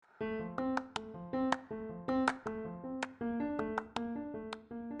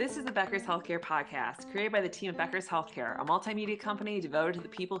This is the Becker's Healthcare Podcast, created by the team at Becker's Healthcare, a multimedia company devoted to the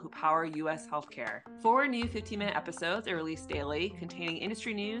people who power U.S. healthcare. 4 new 15-minute episodes are released daily, containing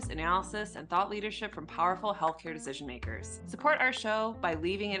industry news, analysis, and thought leadership from powerful healthcare decision makers. Support our show by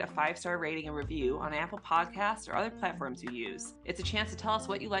leaving it a 5-star rating and review on Apple Podcasts or other platforms you use. It's a chance to tell us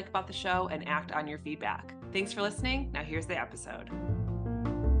what you like about the show and act on your feedback. Thanks for listening. Now here's the episode.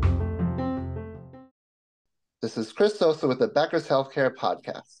 This is Chris Sosa with the Becker's Healthcare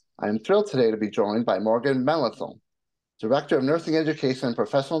Podcast. I am thrilled today to be joined by Morgan Melancon, Director of Nursing Education and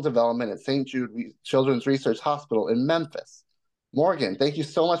Professional Development at St. Jude Children's Research Hospital in Memphis. Morgan, thank you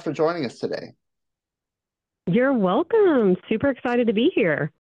so much for joining us today. You're welcome. Super excited to be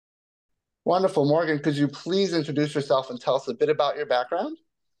here. Wonderful. Morgan, could you please introduce yourself and tell us a bit about your background?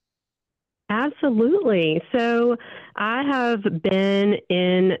 Absolutely. So I have been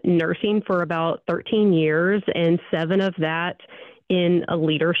in nursing for about 13 years and 7 of that in a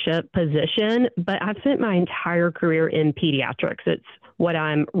leadership position, but I've spent my entire career in pediatrics. It's what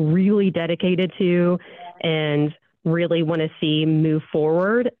I'm really dedicated to and really want to see move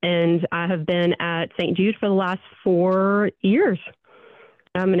forward. And I have been at St. Jude for the last 4 years.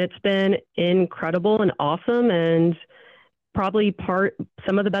 And it's been incredible and awesome and probably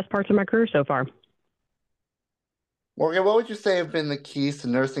some of the best parts of my career so far. Morgan, what would you say have been the keys to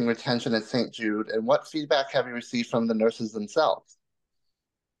nursing retention at St. Jude, and what feedback have you received from the nurses themselves?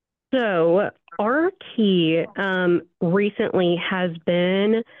 So our key recently has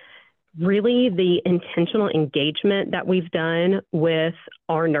been really the intentional engagement that we've done with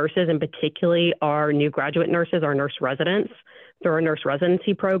our nurses, and particularly our new graduate nurses, our nurse residents, through our Nurse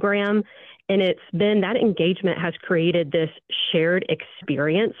Residency Program. And it's been that engagement has created this shared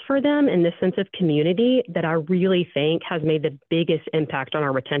experience for them and this sense of community that I really think has made the biggest impact on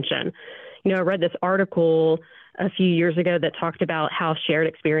our retention. You know, I read this article a few years ago that talked about how shared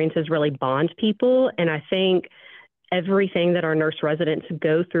experiences really bond people. And I think everything that our nurse residents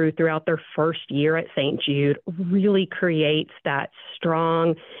go through throughout their first year at St. Jude really creates that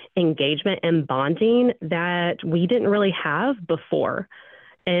strong engagement and bonding that we didn't really have before.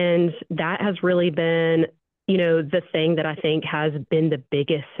 And that has really been, you know, the thing that I think has been the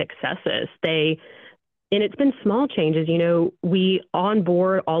biggest successes. And it's been small changes. You know, we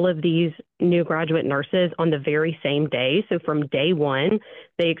onboard all of these new graduate nurses on the very same day. So from day one,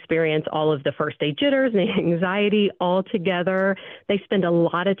 they experience all of the first day jitters and anxiety all together. They spend a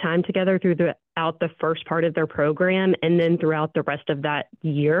lot of time together throughout the first part of their program and then throughout the rest of that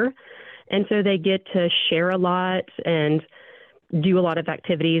year. And so they get to share a lot and do a lot of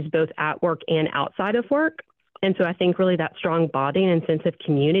activities both at work and outside of work. And so I think really that strong bonding and sense of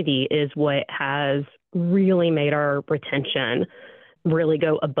community is what has really made our retention really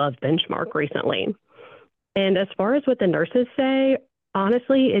go above benchmark recently. And as far as what the nurses say,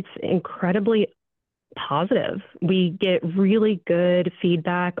 honestly, it's incredibly positive. We get really good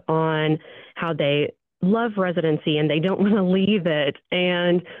feedback on how they love residency and they don't want to leave it.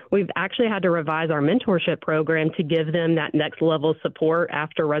 And we've actually had to revise our mentorship program to give them that next level support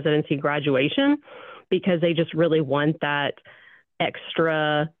after residency graduation, because they just really want that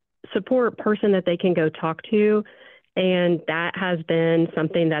extra support person that they can go talk to. And that has been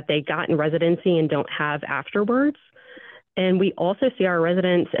something that they got in residency and don't have afterwards. And we also see our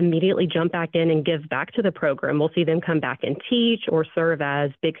residents immediately jump back in and give back to the program. We'll see them come back and teach or serve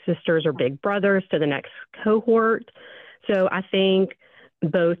as big sisters or big brothers to the next cohort. So I think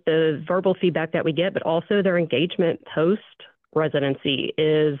both the verbal feedback that we get, but also their engagement post-residency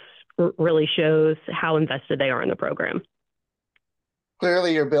really shows how invested they are in the program.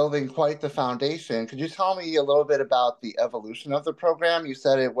 Clearly, you're building quite the foundation. Could you tell me a little bit about the evolution of the program? You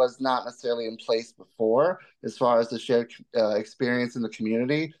said it was not necessarily in place before, as far as the shared experience in the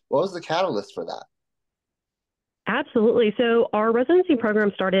community. What was the catalyst for that? Absolutely. So our residency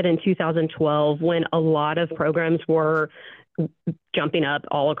program started in 2012 when a lot of programs were jumping up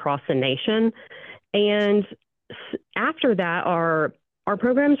all across the nation. And after that, our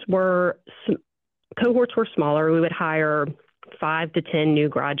programs cohorts were smaller. We would hire 5 to 10 new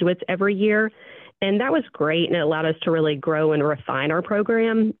graduates every year. And that was great. And it allowed us to really grow and refine our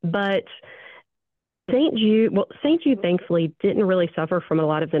program. But St. Jude, thankfully didn't really suffer from a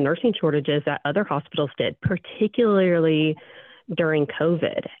lot of the nursing shortages that other hospitals did, particularly during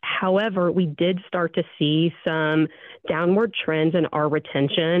COVID. However, we did start to see some downward trends in our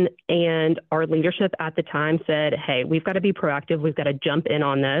retention, and our leadership at the time said, hey, we've got to be proactive. We've got to jump in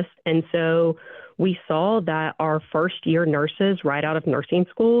on this. And so we saw that our first year nurses right out of nursing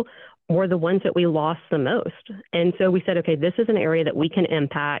school were the ones that we lost the most. And so we said, okay, this is an area that we can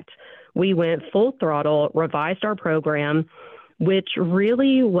impact. We went full throttle, revised our program. which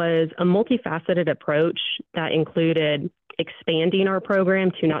really was a multifaceted approach that included expanding our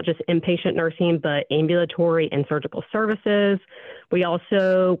program to not just inpatient nursing, but ambulatory and surgical services. We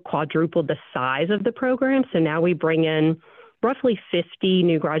also quadrupled the size of the program. So now we bring in roughly 50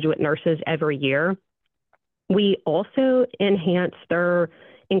 new graduate nurses every year. We also enhanced their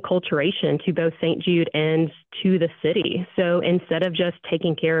enculturation to both St. Jude and to the city. So instead of just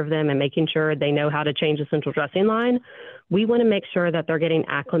taking care of them and making sure they know how to change the central dressing line, we want to make sure that they're getting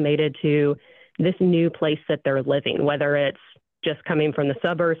acclimated to this new place that they're living, whether it's just coming from the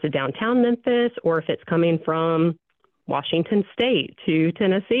suburbs to downtown Memphis, or if it's coming from Washington State to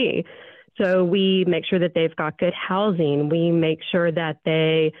Tennessee. So we make sure that they've got good housing. We make sure that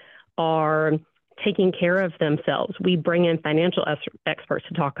they are taking care of themselves. We bring in financial experts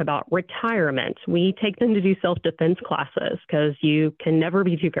to talk about retirement. We take them to do self-defense classes because you can never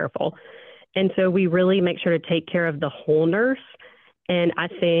be too careful. And so we really make sure to take care of the whole nurse. And I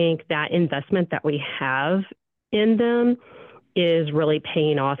think that investment that we have in them is really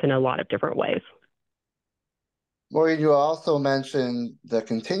paying off in a lot of different ways. Morgan, you also mentioned the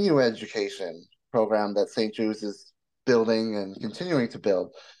continuing education program that St. Jude's is building and continuing to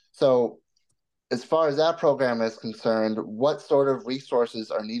build. So as far as that program is concerned, what sort of resources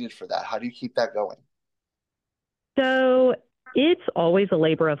are needed for that? How do you keep that going? So it's always a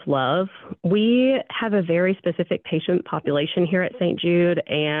labor of love. We have a very specific patient population here at St. Jude,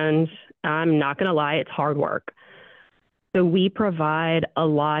 and I'm not going to lie, it's hard work. So we provide a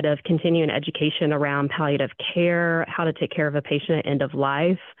lot of continuing education around palliative care, how to take care of a patient at end of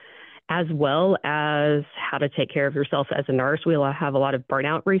life, as well as how to take care of yourself as a nurse. We have a lot of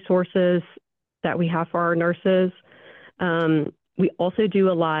burnout resources that we have for our nurses. We also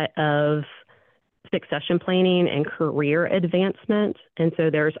do a lot of succession planning and career advancement. And so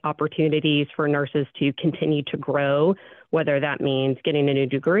there's opportunities for nurses to continue to grow, whether that means getting a new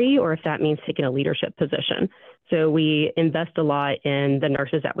degree or if that means taking a leadership position. So we invest a lot in the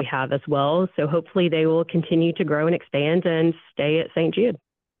nurses that we have as well. So hopefully they will continue to grow and expand and stay at St. Jude.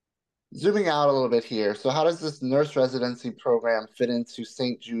 Zooming out a little bit here, so how does this nurse residency program fit into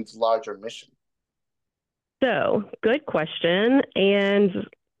St. Jude's larger mission? So, good question. And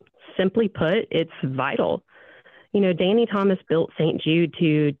simply put, it's vital. You know, Danny Thomas built St. Jude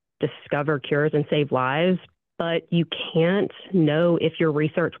to discover cures and save lives, but you can't know if your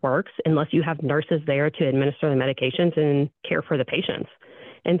research works unless you have nurses there to administer the medications and care for the patients.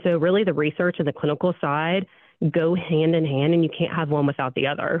 And so really the research and the clinical side go hand in hand, and you can't have one without the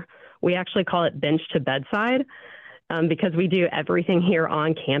other. We actually call it bench to bedside. Because we do everything here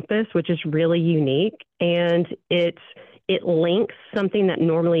on campus, which is really unique. And it links something that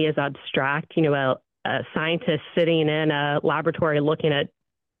normally is abstract, you know, a scientist sitting in a laboratory looking at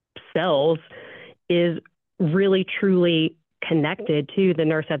cells is really truly connected to the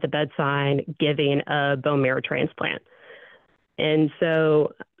nurse at the bedside giving a bone marrow transplant. And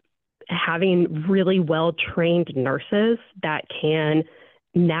so having really well-trained nurses that can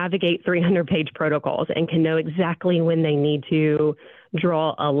navigate 300-page protocols and can know exactly when they need to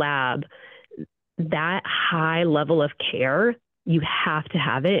draw a lab, that high level of care, you have to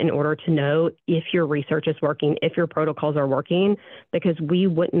have it in order to know if your research is working, if your protocols are working, because we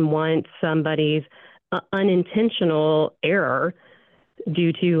wouldn't want somebody's unintentional error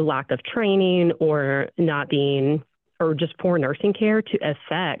due to lack of training or not being, or just poor nursing care to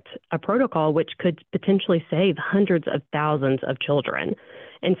affect a protocol which could potentially save hundreds of thousands of children.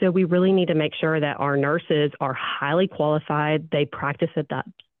 And so we really need to make sure that our nurses are highly qualified, they practice at the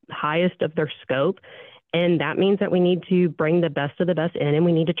highest of their scope, and that means that we need to bring the best of the best in, and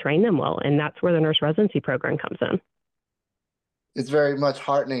we need to train them well, and that's where the nurse residency program comes in. It's very much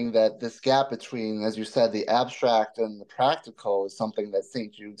heartening that this gap between, as you said, the abstract and the practical is something that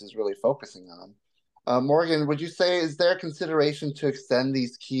St. Jude's is really focusing on. Morgan, would you say, is there consideration to extend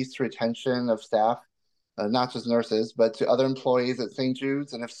these keys to retention of staff, not just nurses, but to other employees at St.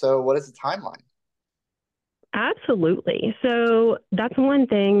 Jude's? And if so, what is the timeline? Absolutely. So that's one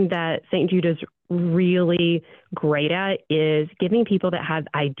thing that St. Jude is really great at, is giving people that have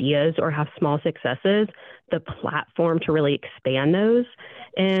ideas or have small successes the platform to really expand those.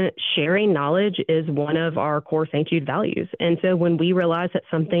 And sharing knowledge is one of our core St. Jude values. And so when we realize that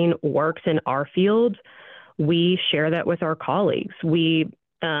something works in our field, we share that with our colleagues.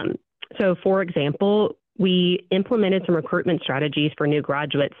 So for example, we implemented some recruitment strategies for new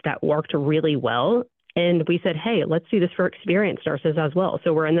graduates that worked really well. And we said, hey, let's do this for experienced nurses as well.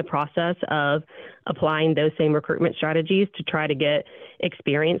 So we're in the process of applying those same recruitment strategies to try to get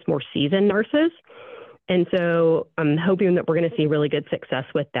experienced, more seasoned nurses. And so I'm hoping that we're going to see really good success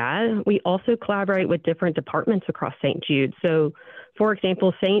with that. We also collaborate with different departments across St. Jude. So, for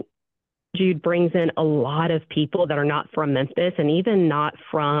example, St. Jude brings in a lot of people that are not from Memphis and even not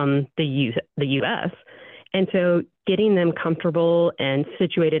from the U.S. And so getting them comfortable and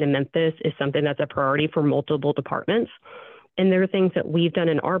situated in Memphis is something that's a priority for multiple departments. And there are things that we've done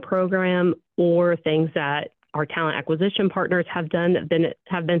in our program or things that our talent acquisition partners have done that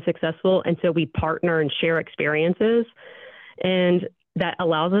have been successful. And so we partner and share experiences. And that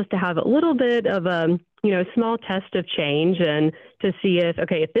allows us to have a little bit of a small test of change and to see if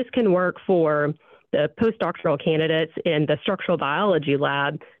this can work for the postdoctoral candidates in the structural biology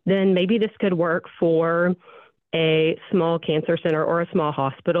lab, then maybe this could work for a small cancer center or a small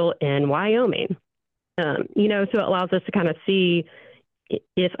hospital in Wyoming. So it allows us to kind of see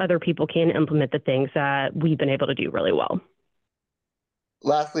if other people can implement the things that we've been able to do really well.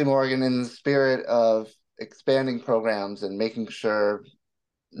 Lastly, Morgan, in the spirit of expanding programs and making sure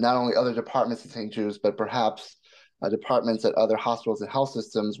not only other departments at St. Jude's, but perhaps departments at other hospitals and health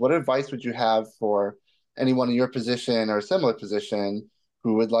systems, what advice would you have for anyone in your position or a similar position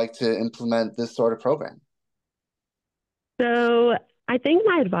who would like to implement this sort of program? So I think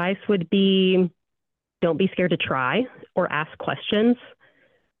my advice would be, don't be scared to try or ask questions.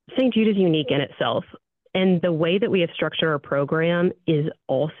 St. Jude is unique in itself. And the way that we have structured our program is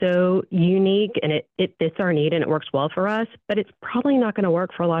also unique, and it fits our need and it works well for us, but it's probably not going to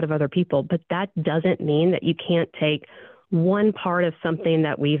work for a lot of other people. But that doesn't mean that you can't take one part of something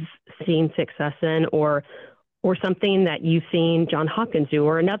that we've seen success in or something that you've seen Johns Hopkins do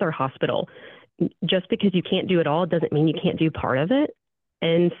or another hospital. Just because you can't do it all doesn't mean you can't do part of it.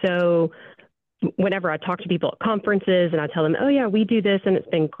 And so whenever I talk to people at conferences and I tell them, oh yeah, we do this and it's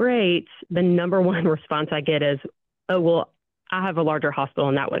been great, the number one response I get is, oh, well, I have a larger hospital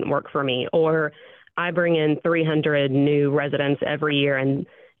and that wouldn't work for me. Or I bring in 300 new residents every year and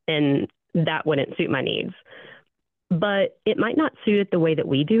that wouldn't suit my needs. But it might not suit it the way that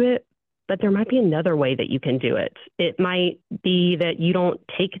we do it, but there might be another way that you can do it. It might be that you don't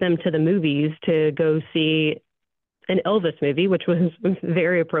take them to the movies to go see an Elvis movie, which was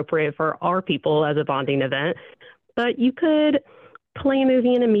very appropriate for our people as a bonding event. But you could play a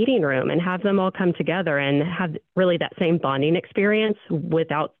movie in a meeting room and have them all come together and have really that same bonding experience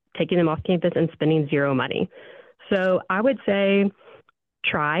without taking them off campus and spending zero money. So I would say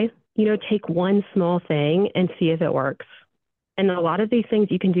try, take one small thing and see if it works. And a lot of these things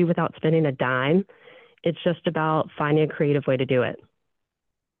you can do without spending a dime. It's just about finding a creative way to do it.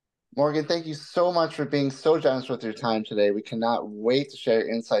 Morgan, thank you so much for being so generous with your time today. We cannot wait to share your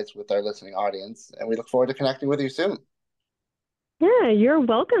insights with our listening audience, and we look forward to connecting with you soon. Yeah, you're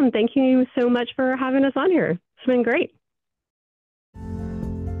welcome. Thank you so much for having us on here. It's been great.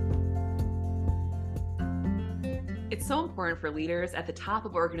 It's so important for leaders at the top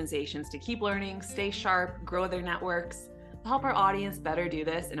of organizations to keep learning, stay sharp, grow their networks. To help our audience better do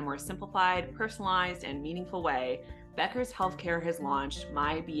this in a more simplified, personalized, and meaningful way, Becker's Healthcare has launched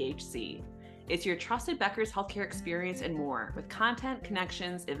My BHC. It's your trusted Becker's Healthcare experience and more, with content,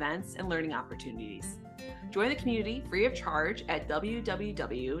 connections, events, and learning opportunities. Join the community free of charge at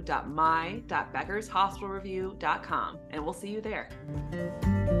www.my.beckershospitalreview.com, and we'll see you there.